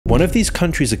One of these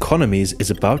countries' economies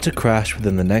is about to crash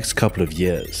within the next couple of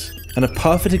years. And a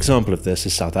perfect example of this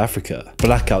is South Africa.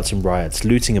 Blackouts and riots,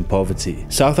 looting and poverty.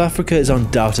 South Africa is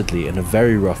undoubtedly in a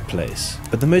very rough place,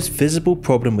 but the most visible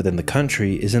problem within the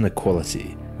country is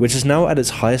inequality, which is now at its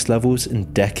highest levels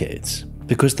in decades.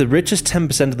 Because the richest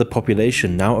 10% of the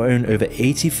population now own over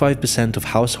 85% of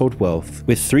household wealth,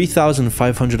 with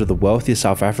 3,500 of the wealthiest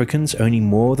South Africans owning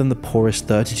more than the poorest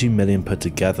 32 million put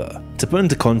together. To put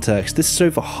into context, this is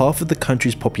over half of the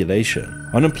country's population.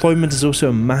 Unemployment is also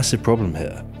a massive problem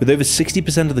here, with over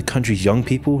 60% of the country's young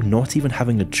people not even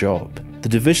having a job. The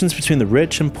divisions between the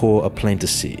rich and poor are plain to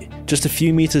see. Just a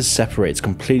few meters separates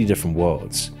completely different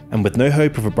worlds. And with no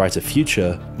hope of a brighter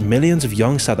future, millions of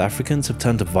young South Africans have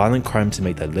turned to violent crime to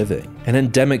make their living. An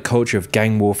endemic culture of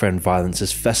gang warfare and violence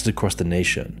has festered across the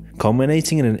nation,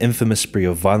 culminating in an infamous spree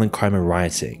of violent crime and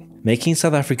rioting, making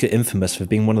South Africa infamous for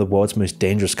being one of the world's most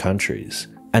dangerous countries.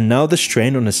 And now the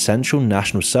strain on essential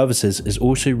national services is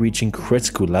also reaching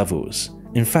critical levels.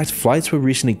 In fact, flights were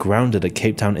recently grounded at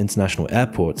Cape Town International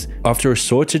Airport after a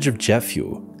shortage of jet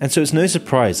fuel. And so it's no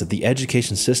surprise that the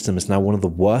education system is now one of the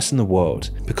worst in the world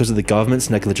because of the government's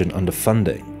negligent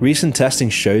underfunding. Recent testing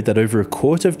showed that over a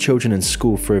quarter of children in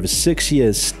school for over 6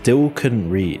 years still couldn't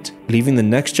read, leaving the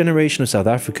next generation of South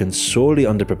Africans sorely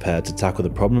underprepared to tackle the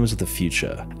problems of the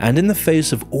future. And in the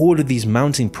face of all of these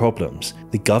mounting problems,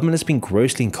 the government has been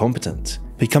grossly incompetent,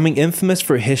 becoming infamous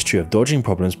for a history of dodging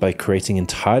problems by creating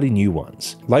entirely new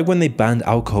ones, like when they banned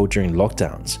alcohol during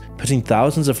lockdowns, putting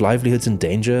thousands of livelihoods in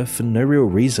danger for no real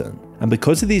reason. And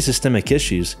because of these systemic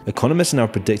issues, economists are now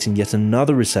predicting yet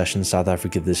another recession in South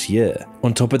Africa this year,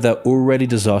 on top of their already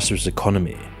disastrous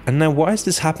economy. And now why is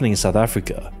this happening in South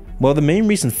Africa? Well, the main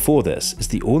reason for this is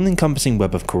the all-encompassing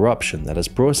web of corruption that has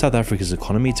brought South Africa's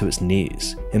economy to its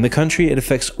knees. In the country, it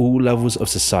affects all levels of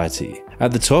society.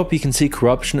 At the top, you can see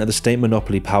corruption at the state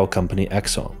monopoly power company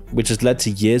Exxon, which has led to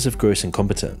years of gross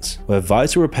incompetence, where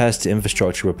vital repairs to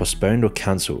infrastructure were postponed or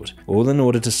cancelled, all in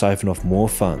order to siphon off more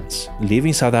funds,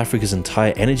 leaving South Africa's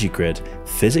entire energy grid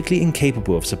physically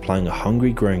incapable of supplying a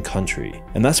hungry, growing country.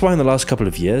 And that's why in the last couple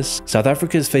of years, South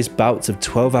Africa has faced bouts of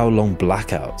 12-hour-long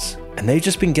blackouts. And they've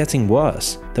just been getting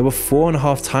worse. There were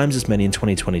 4.5 times as many in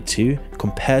 2022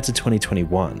 compared to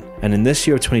 2021. And in this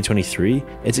year of 2023,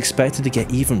 it's expected to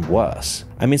get even worse.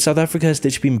 I mean, South Africa has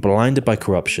literally been blinded by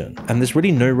corruption, and there's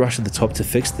really no rush at the top to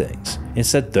fix things.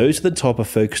 Instead, those at the top are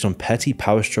focused on petty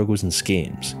power struggles and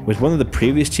schemes, with one of the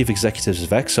previous chief executives of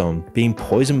Exxon being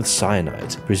poisoned with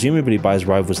cyanide, presumably by his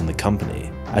rivals in the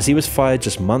company, as he was fired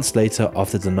just months later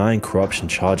after denying corruption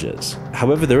charges.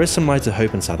 However, there is some light of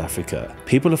hope in South Africa.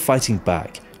 People are fighting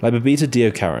back, like Babita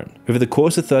Deokaran. Over the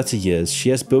course of 30 years, she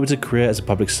has built a career as a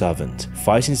public servant,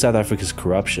 fighting South Africa's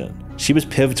corruption. She was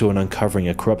pivotal in uncovering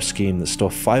a corrupt scheme that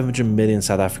stole 500 million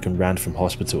South African rand from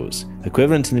hospitals,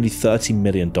 equivalent to nearly $30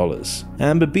 million.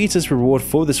 And Babita's reward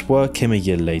for this work came a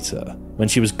year later, when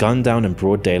she was gunned down in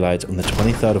broad daylight on the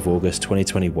 23rd of August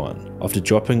 2021, after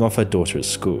dropping off her daughter at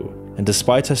school. And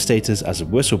despite her status as a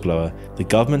whistleblower, the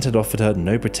government had offered her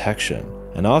no protection.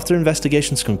 And after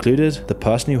investigations concluded, the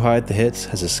person who hired the hit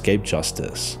has escaped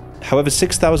justice. However,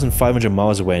 6,500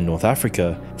 miles away in North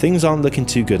Africa, things aren't looking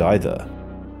too good either.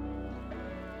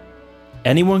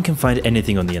 Anyone can find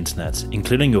anything on the internet,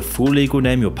 including your full legal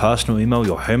name, your personal email,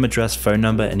 your home address, phone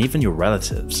number, and even your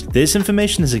relatives. This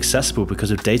information is accessible because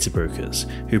of data brokers,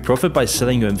 who profit by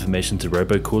selling your information to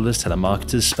robocallers,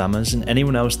 telemarketers, spammers, and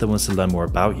anyone else that wants to learn more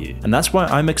about you. And that's why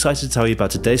I'm excited to tell you about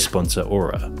today's sponsor,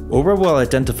 Aura. Aura will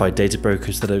identify data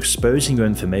brokers that are exposing your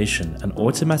information and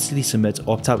automatically submit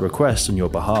opt-out requests on your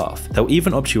behalf. They'll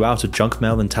even opt you out of junk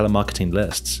mail and telemarketing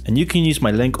lists. And you can use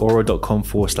my link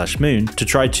aura.com/moon to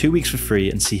try 2 weeks for free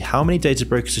and see how many data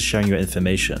brokers are sharing your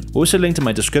information. Also linked in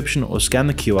my description or scan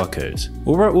the QR code.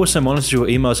 Aura also monitors your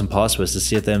emails and passwords to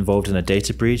see if they're involved in a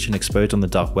data breach and exposed on the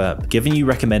dark web, giving you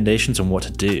recommendations on what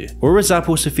to do. Aura's app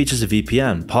also features a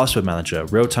VPN, password manager,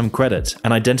 real-time credit,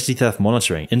 and identity theft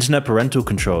monitoring, internet parental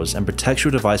controls, and protects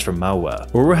your device from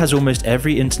malware. Aura has almost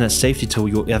every internet safety tool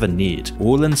you'll ever need,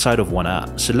 all inside of one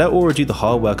app. So let Aura do the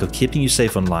hard work of keeping you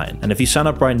safe online. And if you sign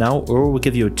up right now, Aura will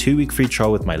give you a 2-week free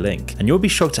trial with my link, and you'll be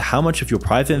shocked at how much of your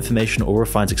private information Aura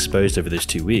finds exposed over those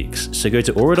 2 weeks. So go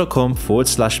to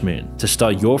aura.com/moon to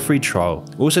start your free trial.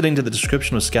 Also linked in the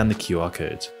description or scan the QR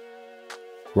code.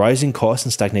 Rising costs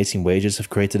and stagnating wages have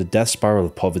created a death spiral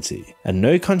of poverty, and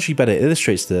no country better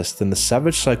illustrates this than the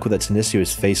savage cycle that Tunisia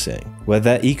is facing, where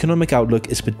their economic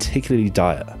outlook is particularly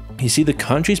dire. You see, the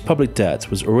country's public debt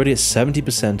was already at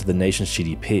 70% of the nation's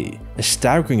GDP, a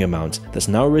staggering amount that's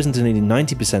now risen to nearly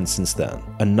 90% since then,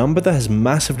 a number that has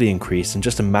massively increased in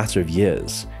just a matter of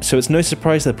years. So it's no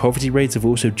surprise that poverty rates have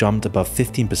also jumped above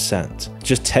 15%,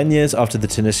 just 10 years after the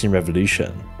Tunisian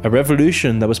Revolution. A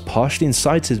revolution that was partially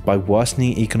incited by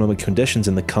worsening economic conditions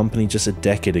in the country just a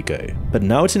decade ago. But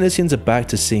now Tunisians are back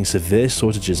to seeing severe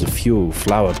shortages of fuel,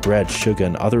 flour, bread, sugar,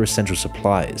 and other essential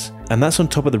supplies. And that's on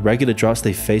top of the regular droughts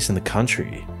they face in the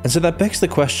country. And so that begs the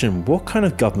question, what kind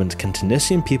of government can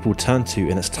Tunisian people turn to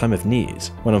in its time of need?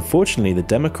 When unfortunately the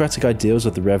democratic ideals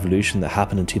of the revolution that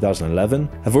happened in 2011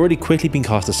 have already quickly been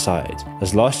cast aside,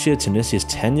 as last year Tunisia's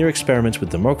 10-year experiment with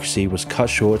democracy was cut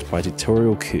short by a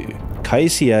dictatorial coup.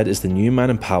 Kais Saied is the new man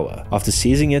in power, after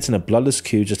seizing it in a bloodless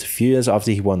coup just a few years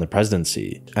after he won the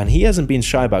presidency. And he hasn't been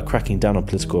shy about cracking down on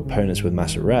political opponents with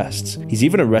mass arrests. He's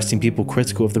even arresting people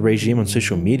critical of the regime on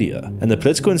social media. And the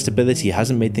political instability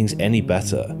hasn't made things any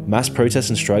better. Mass protests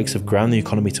and strikes have ground the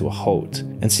economy to a halt.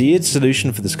 And Saied's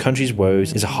solution for this country's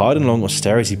woes is a hard and long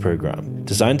austerity program,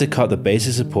 designed to cut the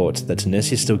basic support that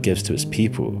Tunisia still gives to its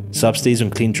people. Subsidies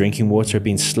on clean drinking water are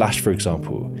being slashed, for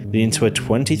example, leading to a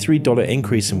 $23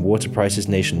 increase in water prices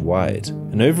nationwide.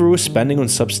 And overall spending on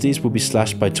subsidies will be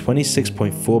slashed by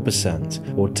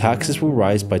 26.4%, while taxes will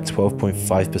rise by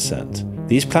 12.5%.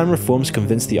 These planned reforms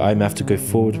convinced the IMF to go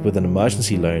forward with an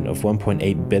emergency loan of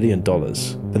 $1.8 billion.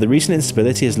 But the recent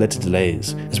instability has led to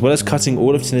delays, as well as cutting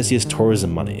all of Tunisia's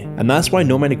tourism money. And that's why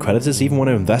not many creditors even want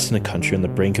to invest in a country on the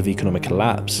brink of economic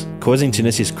collapse, causing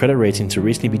Tunisia's credit rating to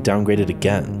recently be downgraded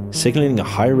again, signaling a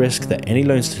high risk that any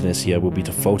loans to Tunisia will be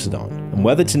defaulted on. And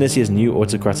whether Tunisia's new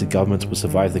autocratic government will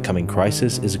survive the coming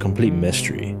crisis is a complete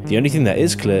mystery. The only thing that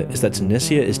is clear is that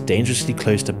Tunisia is dangerously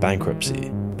close to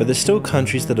bankruptcy. But there's still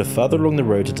countries that are further along the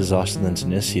road to disaster than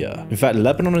Tunisia. In fact,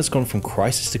 Lebanon has gone from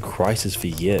crisis to crisis for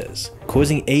years,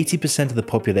 causing 80% of the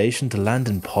population to land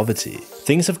in poverty.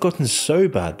 Things have gotten so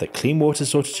bad that clean water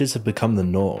shortages have become the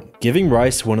norm, giving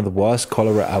rise to one of the worst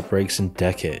cholera outbreaks in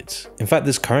decades. In fact,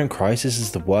 this current crisis is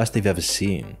the worst they've ever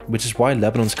seen, which is why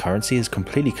Lebanon's currency has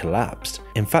completely collapsed.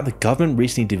 In fact, the government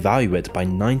recently devalued it by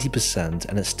 90%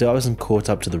 and it still hasn't caught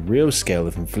up to the real scale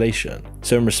of inflation.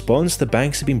 So in response, the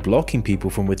banks have been blocking people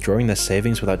from withdrawing their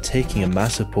savings without taking a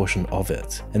massive portion of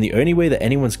it. And the only way that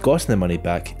anyone's gotten their money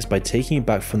back is by taking it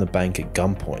back from the bank at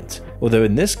gunpoint. Although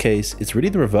in this case, it's really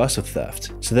the reverse of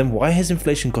theft. So then why has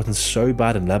inflation gotten so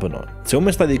bad in Lebanon? It's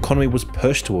almost like the economy was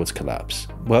pushed towards collapse.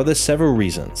 Well, there's several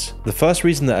reasons. The first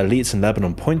reason that elites in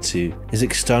Lebanon point to is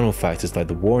external factors like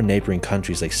the war in neighboring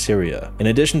countries like Syria, in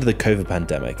addition to the COVID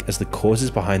pandemic, as the causes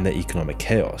behind their economic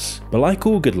chaos. But like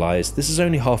all good lies, this is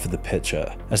only half of the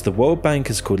picture, as the World Bank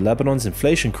has called Lebanon's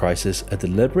inflation crisis a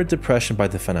deliberate depression by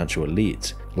the financial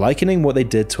elite, likening what they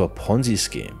did to a Ponzi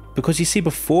scheme. Because you see,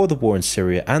 before the war in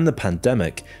Syria and the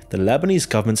pandemic, the Lebanese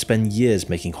government spent years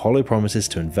making hollow promises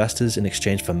to investors in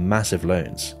exchange for massive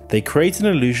loans. They created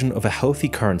an illusion of a healthy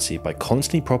currency by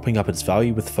constantly propping up its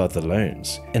value with further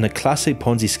loans. In a classic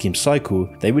Ponzi scheme cycle,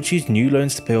 they would use new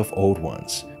loans to pay off old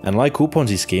ones. And like all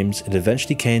Ponzi schemes, it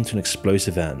eventually came to an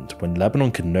explosive end when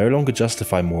Lebanon could no longer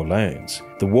justify more loans.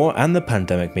 The war and the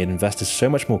pandemic made investors so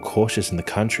much more cautious in the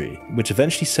country, which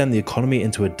eventually sent the economy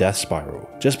into a death spiral.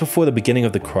 Just before the beginning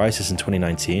of the crisis in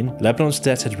 2019, Lebanon's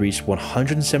debt had reached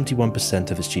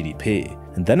 171% of its GDP.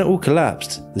 And then it all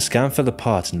collapsed. The scam fell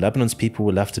apart and Lebanon's people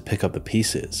were left to pick up the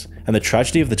pieces. And the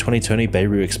tragedy of the 2020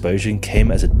 Beirut explosion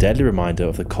came as a deadly reminder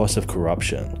of the cost of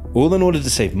corruption. All in order to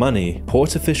save money,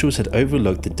 port officials had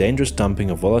overlooked the dangerous dumping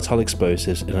of volatile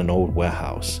explosives in an old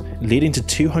warehouse, leading to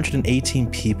 218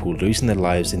 people losing their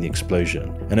lives in the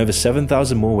explosion, and over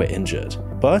 7,000 more were injured.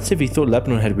 But if you thought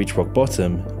Lebanon had reached rock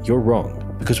bottom, you're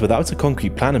wrong, because without a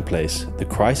concrete plan in place, the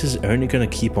crisis is only going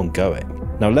to keep on going.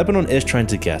 Now, Lebanon is trying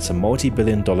to get a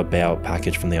multi-billion-dollar bailout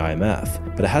package from the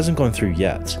IMF, but it hasn't gone through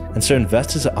yet, and so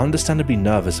investors are understandably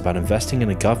nervous about investing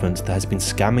in a government that has been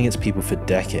scamming its people for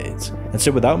decades. And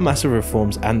so without massive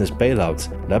reforms and this bailout,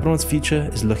 Lebanon's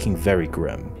future is looking very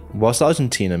grim. Whilst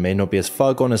Argentina may not be as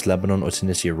far gone as Lebanon or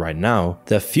Tunisia right now,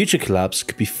 their future collapse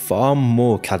could be far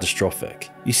more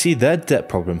catastrophic. You see, their debt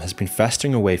problem has been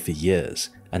festering away for years,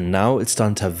 and now it's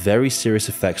starting to have very serious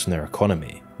effects on their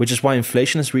economy, which is why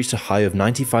inflation has reached a high of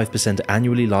 95%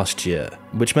 annually last year,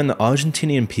 which meant that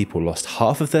Argentinian people lost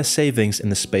half of their savings in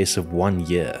the space of 1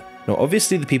 year. Now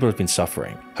obviously the people have been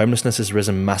suffering. Homelessness has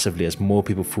risen massively as more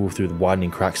people fall through the widening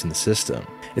cracks in the system.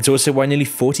 It's also why nearly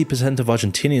 40% of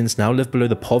Argentinians now live below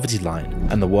the poverty line,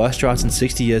 and the worst drought in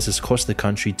 60 years has cost the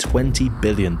country $20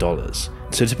 billion.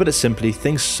 So to put it simply,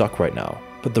 things suck right now.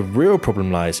 But the real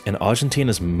problem lies in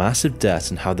Argentina's massive debt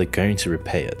and how they're going to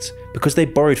repay it, because they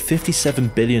borrowed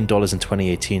 $57 billion in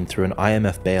 2018 through an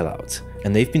IMF bailout,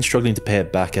 and they've been struggling to pay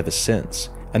it back ever since.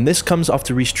 And this comes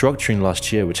after restructuring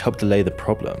last year, which helped delay the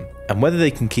problem. And whether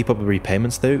they can keep up with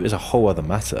repayments though is a whole other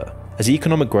matter, as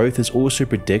economic growth is also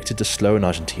predicted to slow in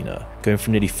Argentina, going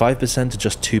from nearly 5% to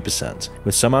just 2%,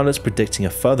 with some outlets predicting a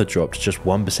further drop to just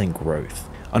 1% growth.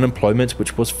 Unemployment,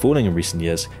 which was falling in recent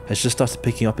years, has just started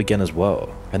picking up again as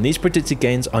well, and these predicted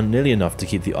gains are nearly enough to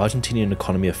keep the Argentinian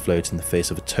economy afloat in the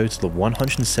face of a total of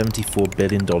 $174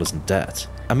 billion in debt.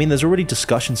 I mean, there's already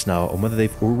discussions now on whether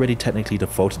they've already technically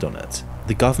defaulted on it.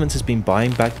 The government has been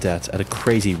buying back debt at a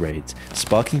crazy rate,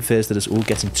 sparking fears that it's all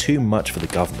getting too much for the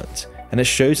government. And it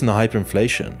shows in the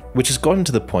hyperinflation, which has gotten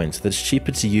to the point that it's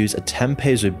cheaper to use a 10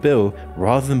 peso bill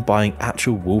rather than buying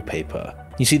actual wallpaper.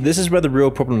 You see, this is where the real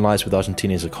problem lies with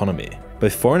Argentina's economy.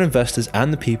 Both foreign investors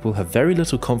and the people have very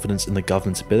little confidence in the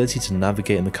government's ability to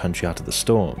navigate in the country out of the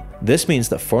storm. This means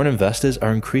that foreign investors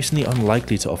are increasingly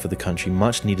unlikely to offer the country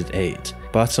much needed aid,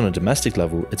 but on a domestic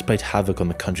level, it's played havoc on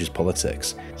the country's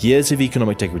politics. Years of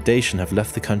economic degradation have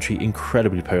left the country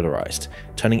incredibly polarized,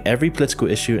 turning every political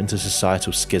issue into a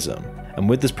societal schism. And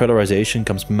with this polarization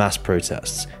comes mass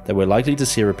protests that we're likely to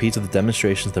see a repeat of the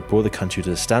demonstrations that brought the country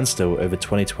to a standstill over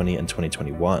 2020 and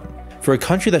 2021. For a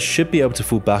country that should be able to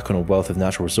fall back on a wealth of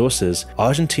natural resources,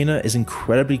 Argentina is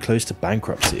incredibly close to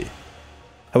bankruptcy.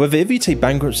 However, if you take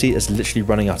bankruptcy as literally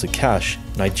running out of cash,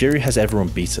 Nigeria has everyone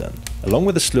beaten. Along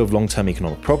with a slew of long-term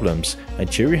economic problems,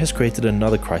 Nigeria has created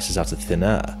another crisis out of thin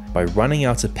air by running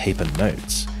out of paper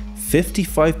notes.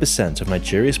 55% of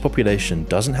Nigeria's population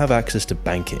doesn't have access to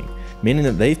banking, meaning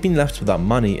that they've been left without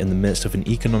money in the midst of an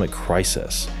economic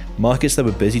crisis. Markets that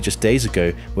were busy just days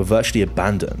ago were virtually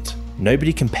abandoned.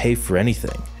 Nobody can pay for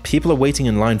anything. People are waiting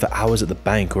in line for hours at the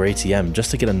bank or ATM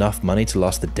just to get enough money to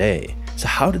last the day. So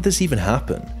how did this even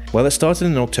happen? Well, it started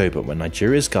in October when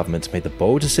Nigeria's government made the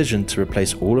bold decision to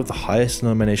replace all of the highest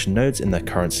denomination notes in their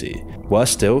currency.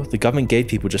 Worse still, the government gave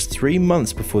people just 3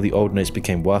 months before the old notes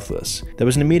became worthless. There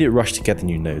was an immediate rush to get the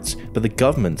new notes, but the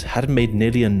government hadn't made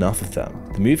nearly enough of them.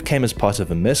 The move came as part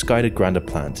of a misguided grander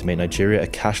plan to make Nigeria a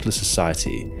cashless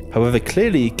society. However,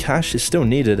 clearly cash is still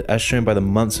needed, as shown by the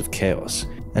months of chaos.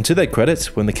 And to their credit,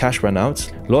 when the cash ran out,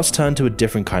 lots turned to a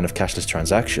different kind of cashless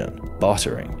transaction: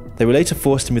 bartering. They were later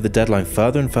forced to move the deadline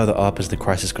further and further up as the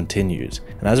crisis continued,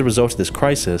 and as a result of this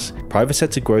crisis, private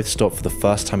sector growth stopped for the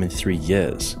first time in 3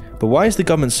 years. But why is the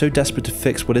government so desperate to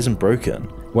fix what isn't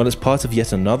broken? Well, it's part of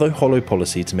yet another hollow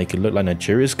policy to make it look like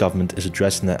Nigeria's government is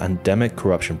addressing their endemic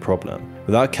corruption problem.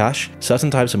 Without cash,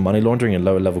 certain types of money laundering and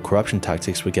lower level corruption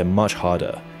tactics would get much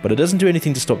harder, but it doesn't do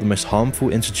anything to stop the most harmful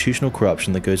institutional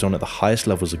corruption that goes on at the highest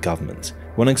levels of government.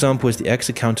 One example is the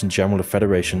ex-accountant general of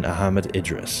Federation Ahmed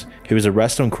Idris, who was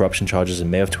arrested on corruption charges in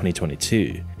May of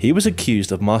 2022. He was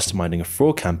accused of masterminding a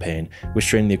fraud campaign which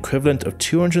drained the equivalent of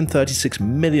 $236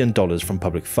 million from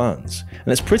public funds, and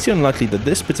it's pretty unlikely that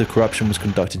this bit of corruption was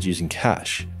conducted using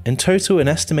cash. In total, an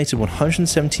estimated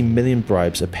 170 million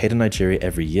bribes are paid in Nigeria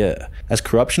every year, as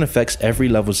corruption affects every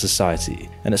level of society,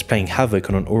 and it's playing havoc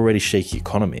on an already shaky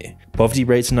economy. Poverty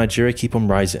rates in Nigeria keep on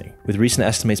rising, with recent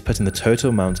estimates putting the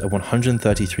total amount at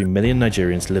 133 million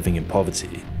Nigerians living in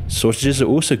poverty. Shortages are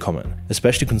also common,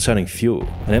 especially concerning fuel,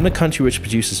 and in a country which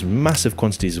produces massive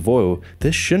quantities of oil,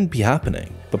 this shouldn't be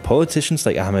happening. But politicians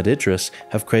like Ahmed Idris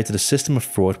have created a system of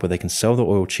fraud where they can sell the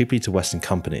oil cheaply to Western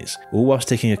companies, all whilst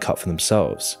taking a cut for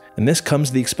themselves. And this comes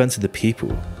at the expense of the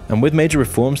people. And with major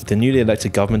reforms, the newly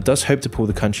elected government does hope to pull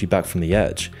the country back from the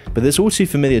edge. But this all too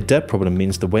familiar debt problem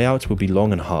means the way out will be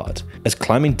long and hard, as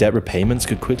climbing debt repayments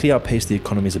could quickly outpace the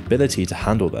economy's ability to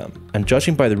handle them. And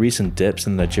judging by the recent dips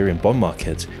in the Nigerian bond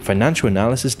market, financial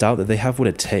analysts doubt that they have what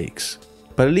it takes.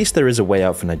 But at least there is a way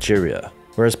out for Nigeria,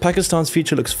 whereas Pakistan's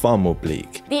future looks far more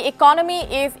bleak. The economy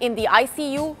is in the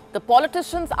ICU, the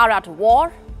politicians are at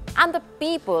war, and the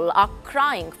people are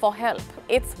crying for help.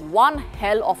 It's one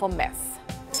hell of a mess.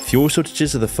 Fuel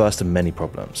shortages are the first of many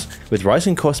problems, with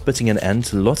rising costs putting an end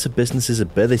to lots of businesses'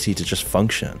 ability to just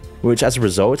function, which as a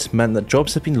result meant that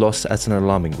jobs have been lost at an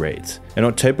alarming rate. In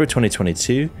October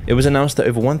 2022, it was announced that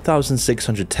over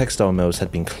 1,600 textile mills had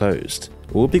been closed,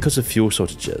 all because of fuel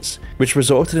shortages, which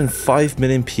resulted in 5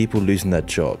 million people losing their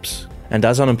jobs. And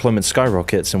as unemployment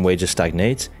skyrockets and wages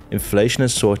stagnate, inflation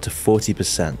has soared to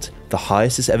 40%, the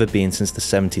highest it's ever been since the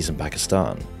 70s in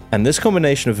Pakistan. And this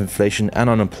combination of inflation and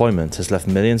unemployment has left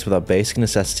millions without basic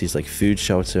necessities like food,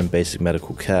 shelter, and basic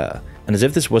medical care. And as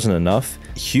if this wasn't enough,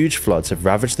 huge floods have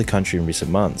ravaged the country in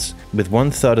recent months, with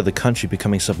 1/3 of the country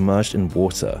becoming submerged in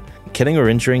water, killing or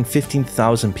injuring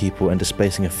 15,000 people and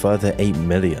displacing a further 8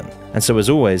 million. And so as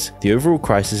always, the overall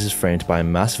crisis is framed by a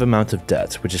massive amount of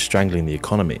debt which is strangling the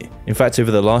economy. In fact,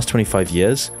 over the last 25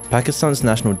 years, Pakistan's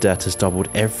national debt has doubled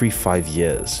every 5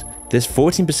 years. This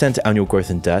 14% annual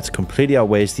growth in debt completely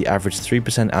outweighs the average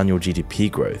 3% annual GDP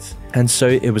growth. And so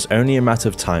it was only a matter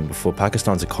of time before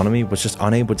Pakistan's economy was just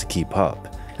unable to keep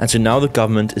up. And so now the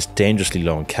government is dangerously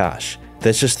low on cash.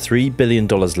 There's just $3 billion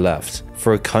left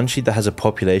for a country that has a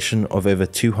population of over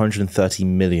 230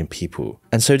 million people.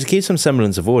 And so to keep some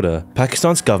semblance of order,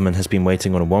 Pakistan's government has been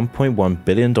waiting on a $1.1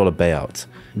 billion bailout,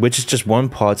 which is just one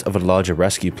part of a larger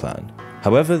rescue plan.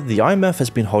 However, the IMF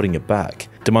has been holding it back,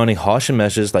 demanding harsher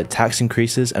measures like tax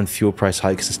increases and fuel price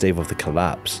hikes to stave off the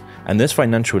collapse. And this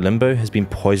financial limbo has been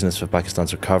poisonous for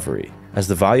Pakistan's recovery, as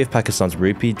the value of Pakistan's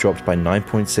rupee dropped by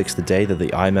 9.6 the day that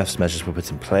the IMF's measures were put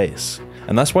in place.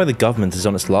 And that's why the government is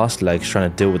on its last legs trying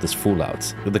to deal with this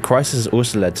fallout. But the crisis has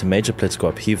also led to major political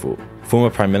upheaval. Former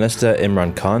Prime Minister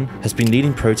Imran Khan has been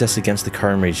leading protests against the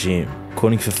current regime,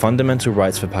 calling for fundamental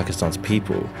rights for Pakistan's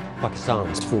people.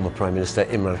 Pakistan's former Prime Minister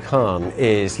Imran Khan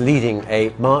is leading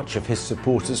a march of his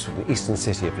supporters from the eastern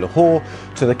city of Lahore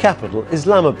to the capital,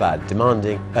 Islamabad,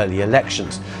 demanding early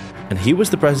elections. And he was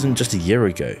the president just a year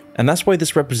ago, and that's why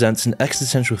this represents an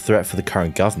existential threat for the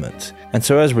current government. And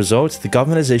so as a result, the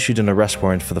government has issued an arrest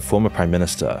warrant for the former prime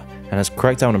minister, and has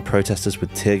cracked down on protesters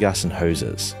with tear gas and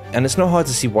hoses. And it's not hard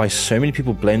to see why so many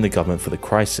people blame the government for the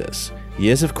crisis.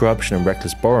 Years of corruption and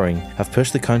reckless borrowing have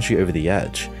pushed the country over the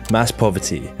edge. Mass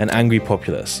poverty, an angry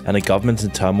populace, and a government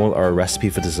in turmoil are a recipe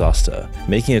for disaster,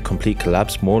 making a complete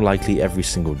collapse more likely every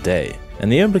single day.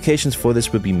 And the implications for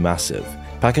this would be massive.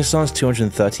 Pakistan's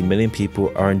 230 million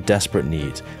people are in desperate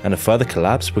need, and a further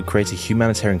collapse would create a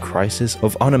humanitarian crisis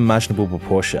of unimaginable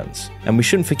proportions. And we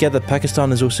shouldn't forget that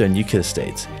Pakistan is also a nuclear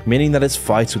state, meaning that it's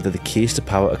vital that the keys to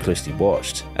power are closely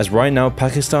watched, as right now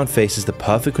Pakistan faces the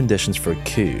perfect conditions for a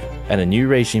coup, and a new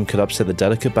regime could upset the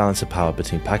delicate balance of power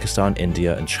between Pakistan,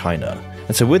 India and China.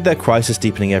 And so with their crisis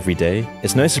deepening every day,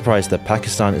 it's no surprise that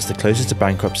Pakistan is the closest to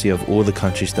bankruptcy of all the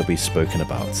countries that we've spoken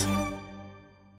about.